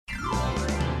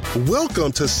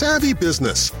Welcome to Savvy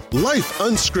Business, Life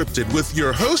Unscripted with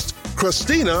your host,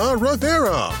 Christina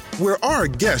Rivera, where our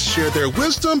guests share their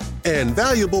wisdom and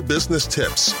valuable business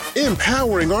tips,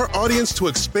 empowering our audience to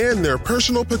expand their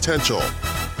personal potential.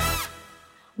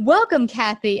 Welcome,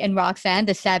 Kathy and Roxanne,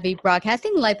 to Savvy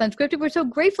Broadcasting, Life Unscripted. We're so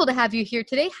grateful to have you here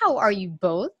today. How are you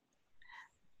both?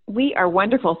 We are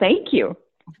wonderful. Thank you.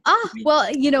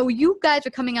 Well, you guys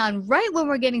are coming on right when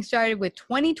we're getting started with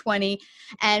 2020.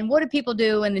 And what do people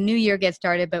do when the new year gets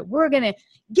started? But we're going to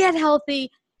get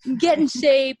healthy, get in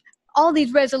shape, all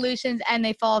these resolutions, and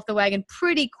they fall off the wagon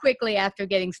pretty quickly after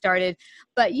getting started.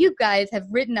 But you guys have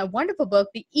written a wonderful book,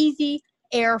 the Easy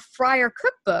AIR FRYER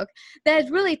Cookbook, that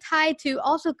is really tied to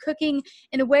also cooking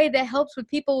in a way that helps with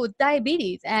people with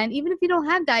diabetes. And even if you don't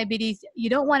have diabetes, you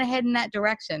don't want to head in that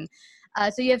direction.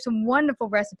 So you have some wonderful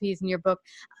recipes in your book.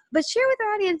 But share with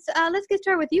our audience, let's get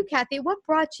started with you, Kathy. What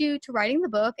brought you to writing the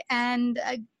book and,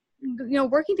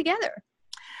 working together?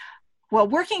 Well,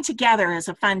 working together is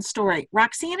a fun story.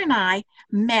 Roxanne and I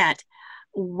met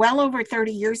well over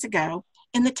 30 years ago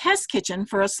in the test kitchen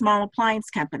for a small appliance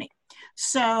company.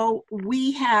 So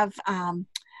we have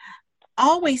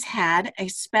always had a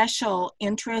special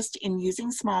interest in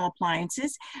using small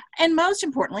appliances, and most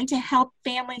importantly, to help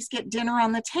families get dinner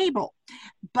on the table.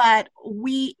 But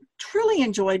we truly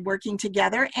enjoyed working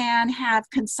together and have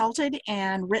consulted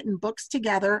and written books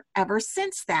together ever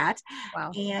since that.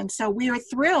 Wow. And so we are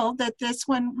thrilled that this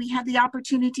one, we had the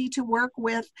opportunity to work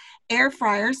with air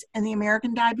fryers and the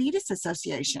American Diabetes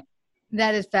Association.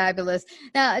 That is fabulous.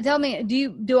 Now, tell me,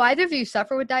 do either of you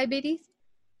suffer with diabetes?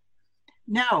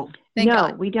 No. Thank no,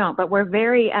 God. we don't. But we're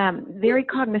very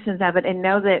cognizant of it and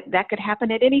know that could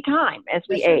happen at any time as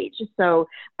we age. So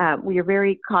we are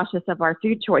very cautious of our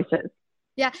food choices.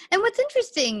 Yeah. And what's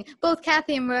interesting, both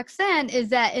Kathy and Roxanne, is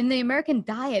that in the American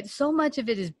diet, so much of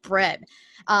it is bread.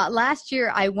 Last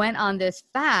year, I went on this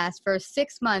fast for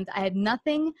 6 months. I had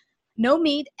nothing, no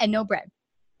meat, and no bread.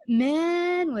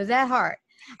 Man, was that hard.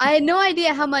 I had no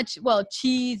idea how much,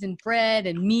 cheese and bread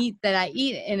and meat that I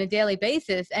eat in a daily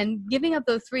basis. And giving up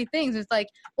those three things is like,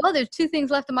 there's two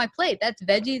things left on my plate. That's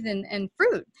veggies and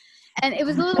fruit. And it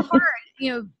was a little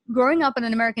hard, growing up on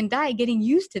an American diet, getting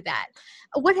used to that.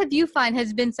 What have you find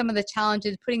has been some of the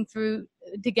challenges putting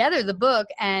together the book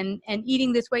and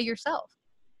eating this way yourself?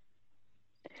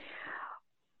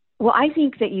 Well, I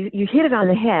think that you hit it on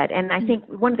the head. And I think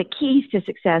one of the keys to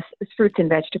success is fruits and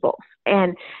vegetables.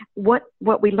 And what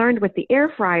we learned with the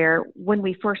air fryer, when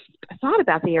we first thought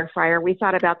about the air fryer, we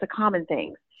thought about the common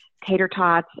things: tater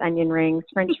tots, onion rings,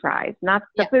 French fries, not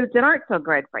the foods that aren't so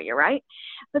good for you, right?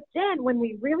 But then when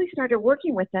we really started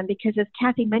working with them, because as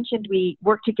Kathy mentioned, we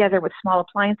worked together with small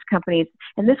appliance companies,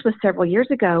 and this was several years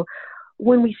ago,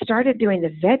 when we started doing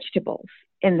the vegetables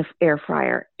in the air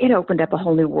fryer, it opened up a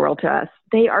whole new world to us.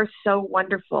 They are so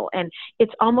wonderful. And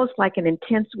it's almost like an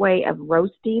intense way of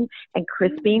roasting and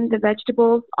crisping the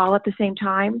vegetables all at the same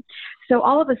time. So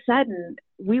all of a sudden,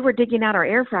 we were digging out our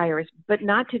air fryers, but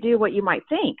not to do what you might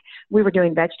think. We were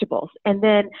doing vegetables. And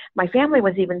then my family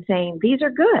was even saying, these are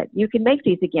good. You can make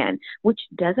these again, which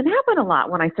doesn't happen a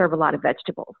lot when I serve a lot of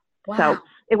vegetables. Wow. So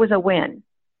it was a win.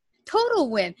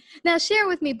 Total win. Now, share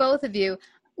with me, both of you,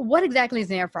 what exactly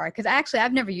is an air fryer? Because actually,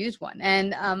 I've never used one.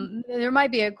 And there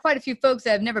might be quite a few folks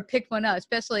that have never picked one up,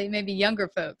 especially maybe younger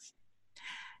folks.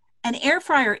 An air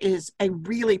fryer is a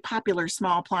really popular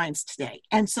small appliance today.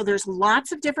 And so there's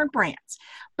lots of different brands,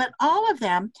 but all of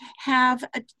them have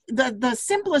the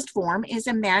simplest form is,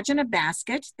 imagine a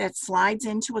basket that slides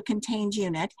into a contained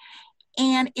unit,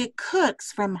 and it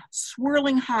cooks from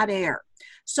swirling hot air.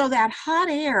 So that hot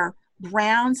air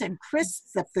browns and crisps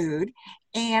the food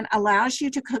and allows you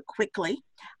to cook quickly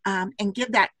and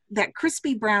give that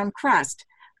crispy brown crust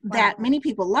that many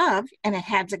people love, and it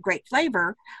has a great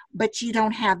flavor, but you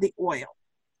don't have the oil.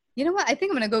 You know what? I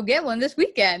think I'm going to go get one this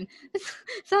weekend.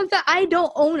 I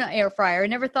don't own an air fryer. I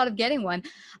never thought of getting one.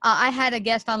 I had a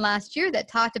guest on last year that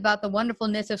talked about the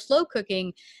wonderfulness of slow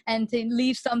cooking and to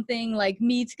leave something like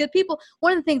meats. Because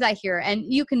one of the things I hear, and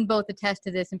you can both attest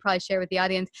to this and probably share with the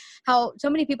audience, how so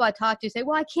many people I talk to say,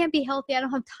 I can't be healthy. I don't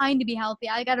have time to be healthy.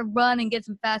 I got to run and get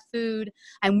some fast food.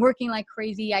 I'm working like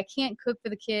crazy. I can't cook for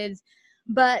the kids.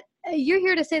 But you're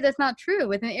here to say that's not true.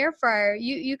 With an air fryer,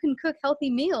 you can cook healthy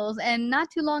meals and not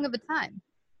too long of a time.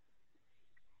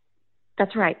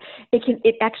 That's right.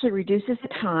 It actually reduces the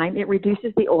time. It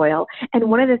reduces the oil. And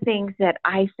one of the things that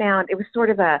I found, it was sort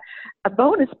of a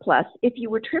bonus plus, if you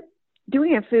were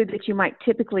doing a food that you might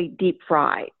typically deep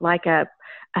fry, like a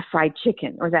fried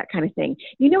chicken or that kind of thing.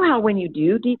 You know how when you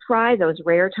do deep fry, those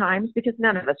rare times, because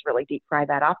none of us really deep fry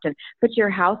that often, but your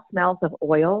house smells of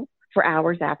oil for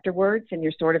hours afterwards, and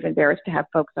you're sort of embarrassed to have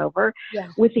folks over. Yeah.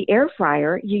 With the air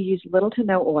fryer, you use little to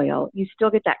no oil. You still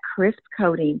get that crisp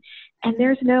coating, and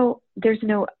there's no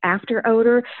after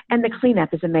odor, and the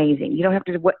cleanup is amazing. You don't have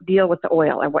to deal with the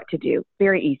oil or what to do.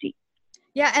 Very easy.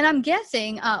 Yeah, and I'm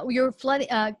guessing you're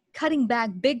cutting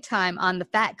back big time on the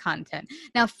fat content.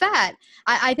 Now, fat,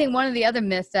 I think one of the other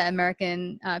myths that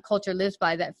American culture lives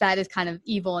by, that fat is kind of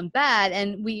evil and bad,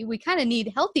 and we kind of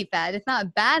need healthy fat. It's not a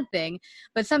bad thing,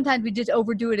 but sometimes we just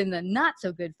overdo it in the not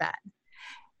so good fat.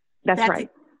 That's right.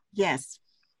 Yes.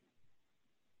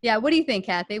 Yeah, what do you think,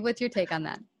 Kathy? What's your take on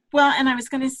that? Well, and I was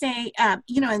going to say,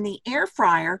 in the air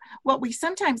fryer, what we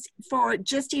sometimes, for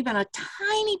just even a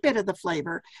tiny bit of the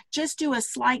flavor, just do a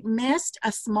small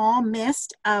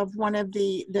mist of one of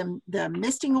the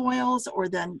misting oils or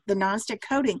the nonstick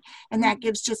coating, and that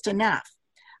gives just enough.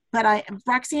 But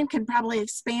Roxanne can probably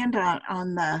expand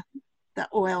on the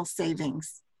oil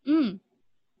savings. Mm.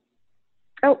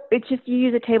 Oh, it's just you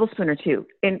use a tablespoon or two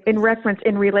in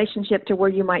relationship to where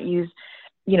you might use,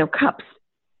 cups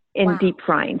in deep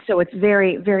frying. So it's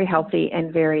very, very healthy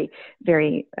and very,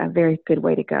 very, very good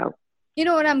way to go. You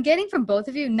know what I'm getting from both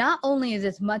of you? Not only is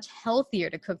this much healthier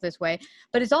to cook this way,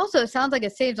 but it sounds like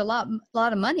it saves a lot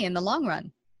of money in the long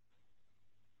run.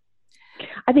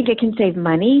 I think it can save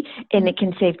money and it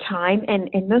can save time. And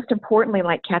most importantly,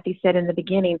 like Kathy said in the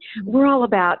beginning, we're all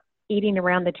about eating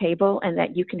around the table, and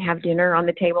that you can have dinner on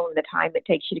the table in the time it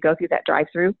takes you to go through that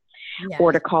drive-through. Yes.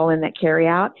 Or to call in that carry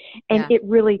out. And it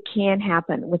really can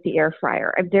happen with the air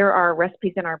fryer. There are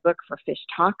recipes in our book for fish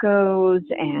tacos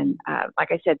and,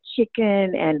 like I said,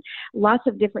 chicken and lots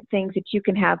of different things that you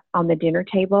can have on the dinner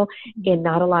table in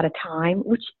not a lot of time,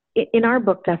 which in our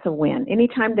book, that's a win.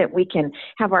 Anytime that we can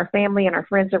have our family and our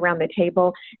friends around the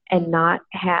table and not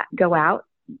go out,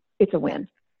 it's a win.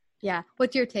 Yeah.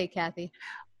 What's your take, Kathy?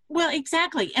 Well,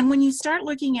 exactly. And when you start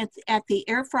looking at the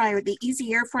air fryer, the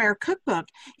Easy Air Fryer Cookbook,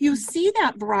 you see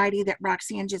that variety that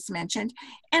Roxanne just mentioned.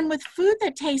 And with food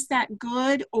that tastes that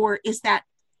good, or is that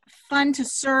fun to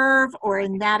serve, or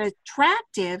in that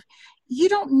attractive, you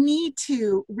don't need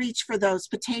to reach for those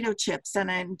potato chips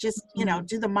and just,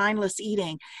 do the mindless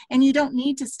eating. And you don't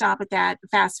need to stop at that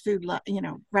fast food,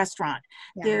 restaurant.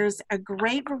 Yeah. There's a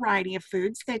great variety of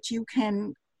foods that you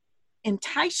can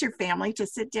entice your family to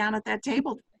sit down at that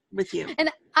table with you. And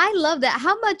I love that.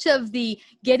 How much of the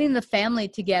getting the family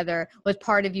together was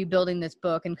part of you building this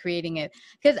book and creating it?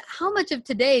 Because how much of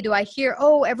today do I hear,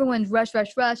 everyone's rush.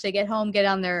 They get home, get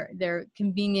on their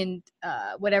convenient,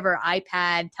 whatever,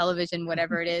 iPad, television,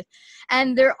 whatever it is.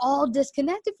 And they're all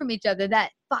disconnected from each other.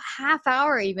 That half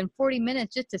hour, even 40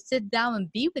 minutes just to sit down and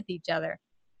be with each other.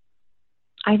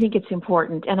 I think it's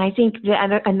important. And I think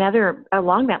that another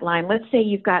along that line, let's say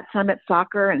you've got some at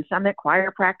soccer and some at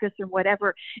choir practice or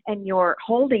whatever, and you're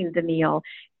holding the meal.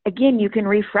 Again, you can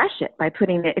refresh it by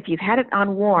putting it, if you've had it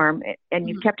on warm and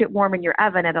you've kept it warm in your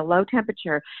oven at a low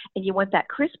temperature and you want that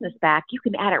crispness back, you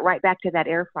can add it right back to that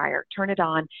air fryer, turn it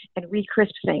on and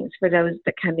re-crisp things for those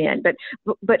that come in.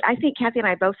 But I think Kathy and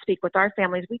I both speak with our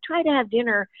families. We try to have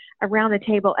dinner around the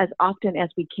table as often as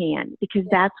we can, because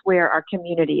that's where our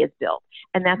community is built.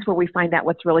 And that's where we find out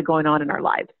what's really going on in our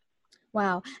lives.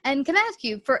 Wow. And can I ask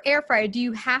you, for air fryer, do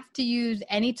you have to use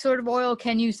any sort of oil?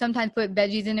 Can you sometimes put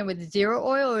veggies in it with zero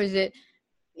oil, or is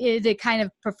it kind of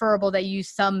preferable that you use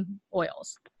some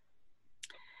oils?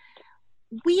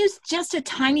 We use just a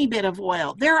tiny bit of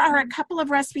oil. There are a couple of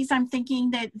recipes I'm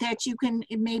thinking that you can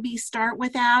maybe start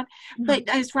without, but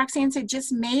as Roxanne said,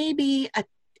 just maybe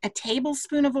a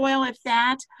tablespoon of oil, if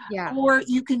that, or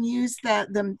you can use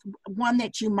the one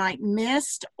that you might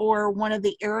mist, or one of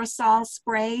the aerosol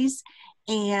sprays,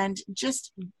 and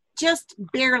just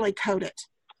barely coat it.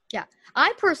 Yeah,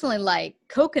 I personally like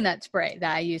coconut spray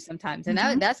that I use sometimes, and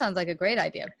that sounds like a great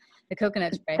idea. The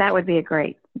coconut spray. That would be a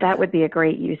great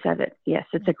use of it. Yes,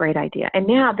 it's a great idea. And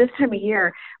now this time of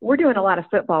year, we're doing a lot of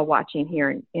football watching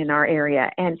here in our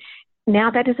area, and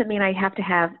now that doesn't mean I have to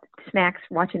have snacks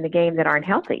watching the game that aren't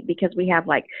healthy, because we have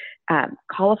like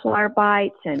cauliflower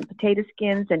bites and potato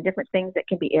skins and different things that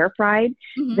can be air fried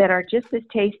that are just as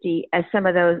tasty as some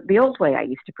of those the old way I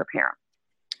used to prepare them.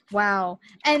 Wow.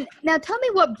 And now tell me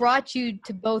what brought you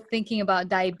to both thinking about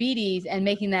diabetes and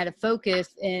making that a focus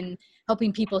in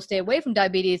helping people stay away from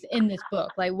diabetes in this book.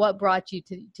 Like, what brought you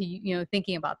to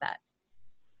thinking about that?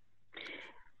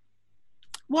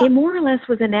 Well, it more or less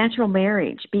was a natural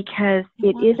marriage, because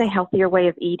it is a healthier way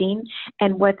of eating.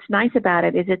 And what's nice about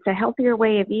it is it's a healthier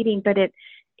way of eating, but it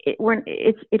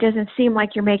it doesn't seem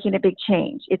like you're making a big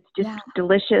change. It's just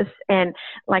delicious. And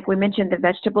like we mentioned, the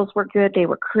vegetables were good. They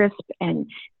were crisp, and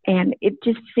it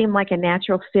just seemed like a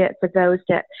natural fit for those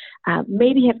that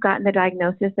maybe have gotten the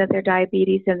diagnosis of their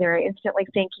diabetes, and they're instantly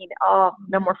thinking, oh,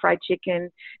 no more fried chicken,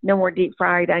 no more deep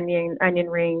fried onion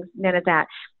rings, none of that.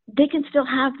 They can still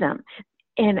have them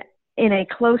in a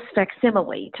close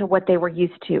facsimile to what they were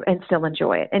used to and still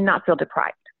enjoy it and not feel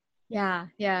deprived. Yeah.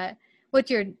 Yeah. What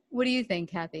do you think,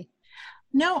 Kathy?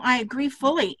 No, I agree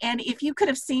fully. And if you could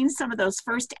have seen some of those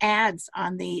first ads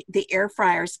on the air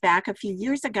fryers back a few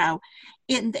years ago,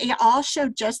 they all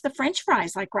showed just the French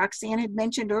fries, like Roxanne had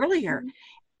mentioned earlier. Mm-hmm.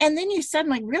 And then you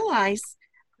suddenly realize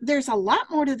there's a lot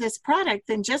more to this product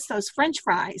than just those French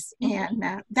fries. Mm-hmm.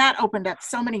 And that opened up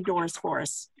so many doors for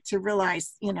us to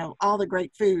realize, all the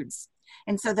great foods.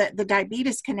 And so the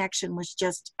diabetes connection was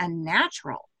just a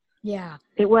natural. Yeah,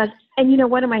 it was.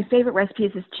 And one of my favorite recipes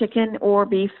is chicken or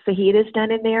beef fajitas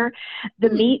done in there.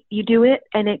 The meat, you do it,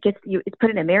 and it's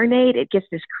put in a marinade. It gets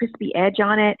this crispy edge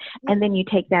on it, and then you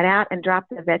take that out and drop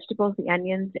the vegetables, the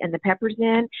onions, and the peppers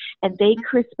in, and they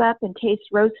crisp up and taste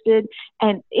roasted.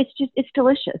 And it's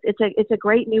delicious. It's a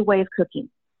great new way of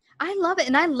cooking. I love it,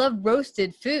 and I love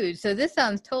roasted food. So this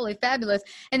sounds totally fabulous,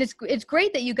 and it's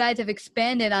great that you guys have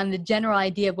expanded on the general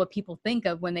idea of what people think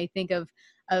of when they think of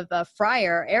a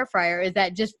air fryer, is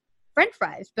that just French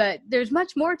fries, but there's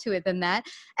much more to it than that.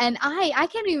 And I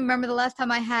can't even remember the last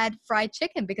time I had fried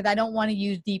chicken, because I don't want to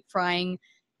use deep frying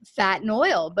fat and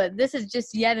oil. But this is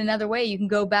just yet another way you can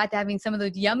go back to having some of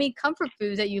those yummy comfort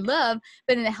foods that you love,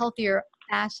 but in a healthier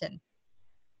fashion.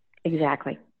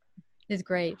 Exactly. Is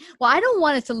great. Well, I don't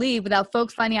want us to leave without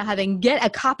folks finding out how they can get a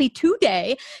copy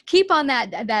today. Keep on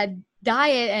that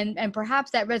diet and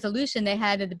perhaps that resolution they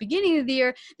had at the beginning of the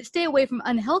year to stay away from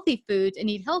unhealthy foods and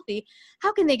eat healthy.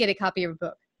 How can they get a copy of your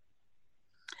book?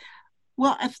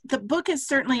 Well, the book is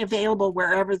certainly available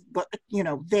wherever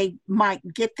they might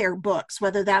get their books,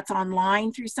 whether that's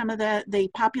online through some of the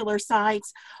popular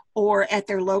sites or at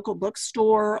their local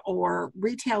bookstore or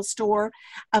retail store.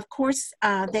 Of course,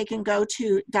 they can go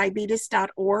to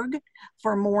diabetes.org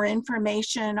for more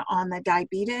information on the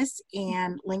diabetes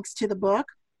and links to the book.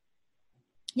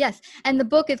 Yes, and the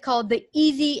book is called The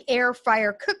Easy Air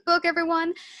Fryer Cookbook,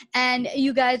 everyone. And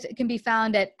you guys can be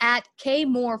found at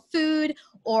 @KMoreFood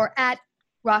or at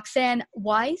Roxanne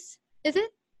Wyss, is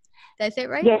it? Did I say it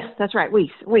right? Yes, that's right.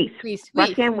 Wyss.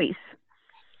 Roxanne Wyss.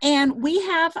 And we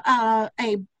have a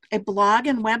blog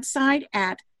and website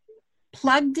at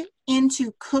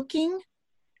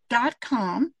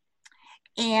pluggedintocooking.com.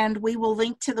 And we will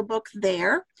link to the book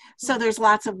there. So there's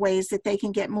lots of ways that they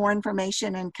can get more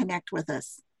information and connect with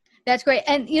us. That's great.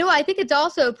 And, I think it's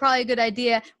also probably a good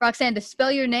idea, Roxanne, to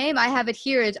spell your name. I have it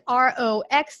here as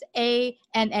Roxanne,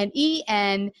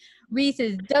 and Wyss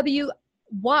is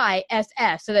Wyss,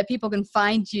 so that people can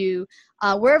find you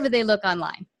wherever they look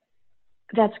online.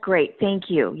 That's great. Thank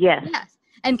you. Yes.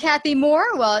 And Kathy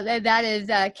Moore, well, that is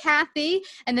Kathy,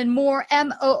 and then Moore,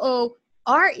 Moore.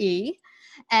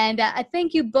 And I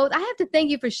thank you both. I have to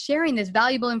thank you for sharing this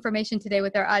valuable information today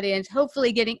with our audience,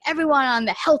 hopefully getting everyone on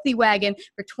the healthy wagon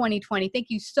for 2020. Thank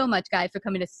you so much, guys, for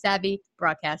coming to Savvy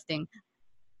Broadcasting.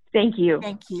 Thank you.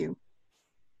 Thank you.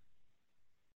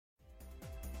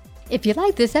 If you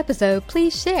like this episode,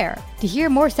 please share. To hear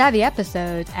more Savvy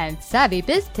episodes and Savvy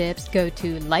Biz tips, go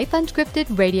to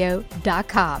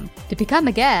lifeunscriptedradio.com. To become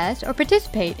a guest or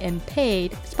participate in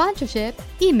paid sponsorship,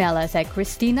 email us at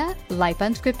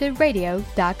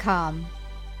Christina@lifeunscriptedradio.com.